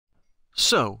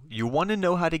So, you want to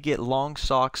know how to get long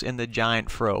socks in the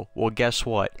Giant Fro? Well, guess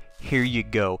what? Here you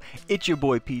go. It's your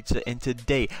boy Pizza, and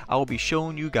today I will be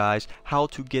showing you guys how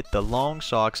to get the long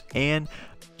socks and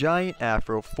Giant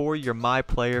Afro for your My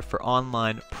Player for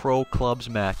online pro clubs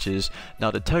matches.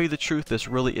 Now, to tell you the truth, this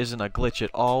really isn't a glitch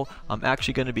at all. I'm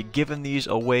actually going to be giving these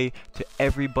away to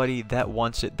everybody that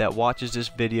wants it, that watches this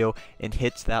video and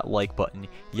hits that like button.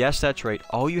 Yes, that's right.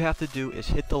 All you have to do is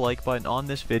hit the like button on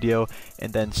this video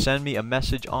and then send me a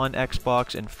message on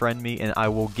Xbox and friend me, and I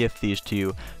will gift these to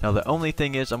you. Now, the only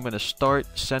thing is I'm going to start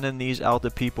sending these out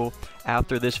to people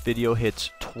after this video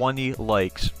hits 20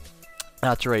 likes.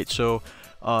 That's right. So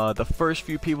the first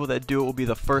few people that do it will be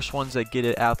the first ones that get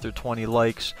it after 20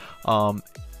 likes.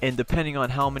 And depending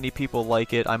on how many people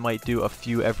like it, I might do a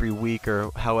few every week or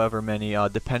however many,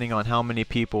 depending on how many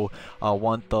people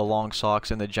want the long socks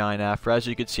and the Giant Afro. As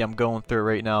you can see, I'm going through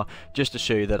it right now just to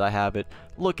show you that I have it.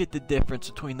 Look at the difference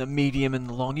between the medium and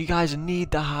the long. You guys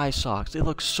need the high socks. They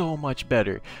look so much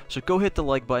better. So go hit the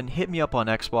like button. Hit me up on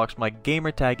Xbox. My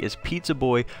gamer tag is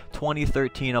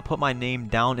PizzaBoy2013. I'll put my name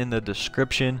down in the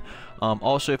description.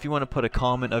 Also, if you want to put a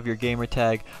comment of your gamer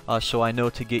tag so I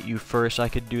know to get you first, I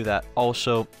could do that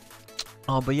also.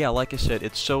 But yeah, like I said,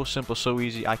 it's so simple, so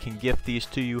easy. I can gift these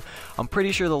to you. I'm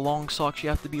pretty sure the long socks, you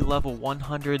have to be level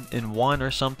 101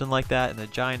 or something like that, and the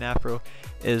Giant Afro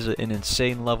is an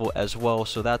insane level as well.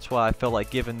 So that's why I felt like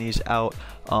giving these out.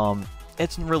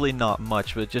 It's really not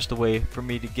much, but just a way for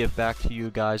me to give back to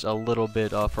you guys a little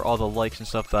bit for all the likes and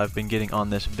stuff that I've been getting on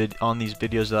these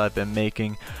videos that I've been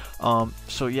making.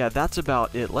 So yeah, that's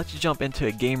about it. Let's jump into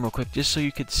a game real quick just so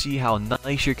you could see how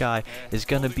nice your guy is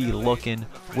gonna be looking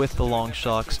with the long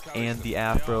socks and the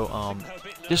Afro.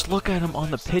 Just look at him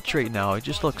on the pitch right now. It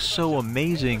just looks so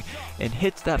amazing and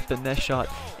hits that finesse shot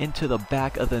into the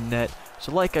back of the net.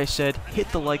 So like I said,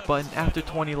 hit the like button. After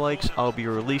 20 likes, I'll be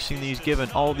releasing these, giving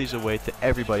all these away to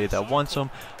everybody that wants them.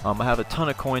 I have a ton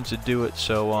of coins to do it,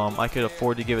 so I could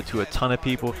afford to give it to a ton of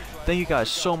people. Thank you guys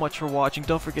so much for watching.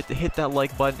 Don't forget to hit that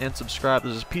like button and subscribe.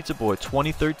 This is Pizza Boy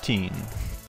 2013.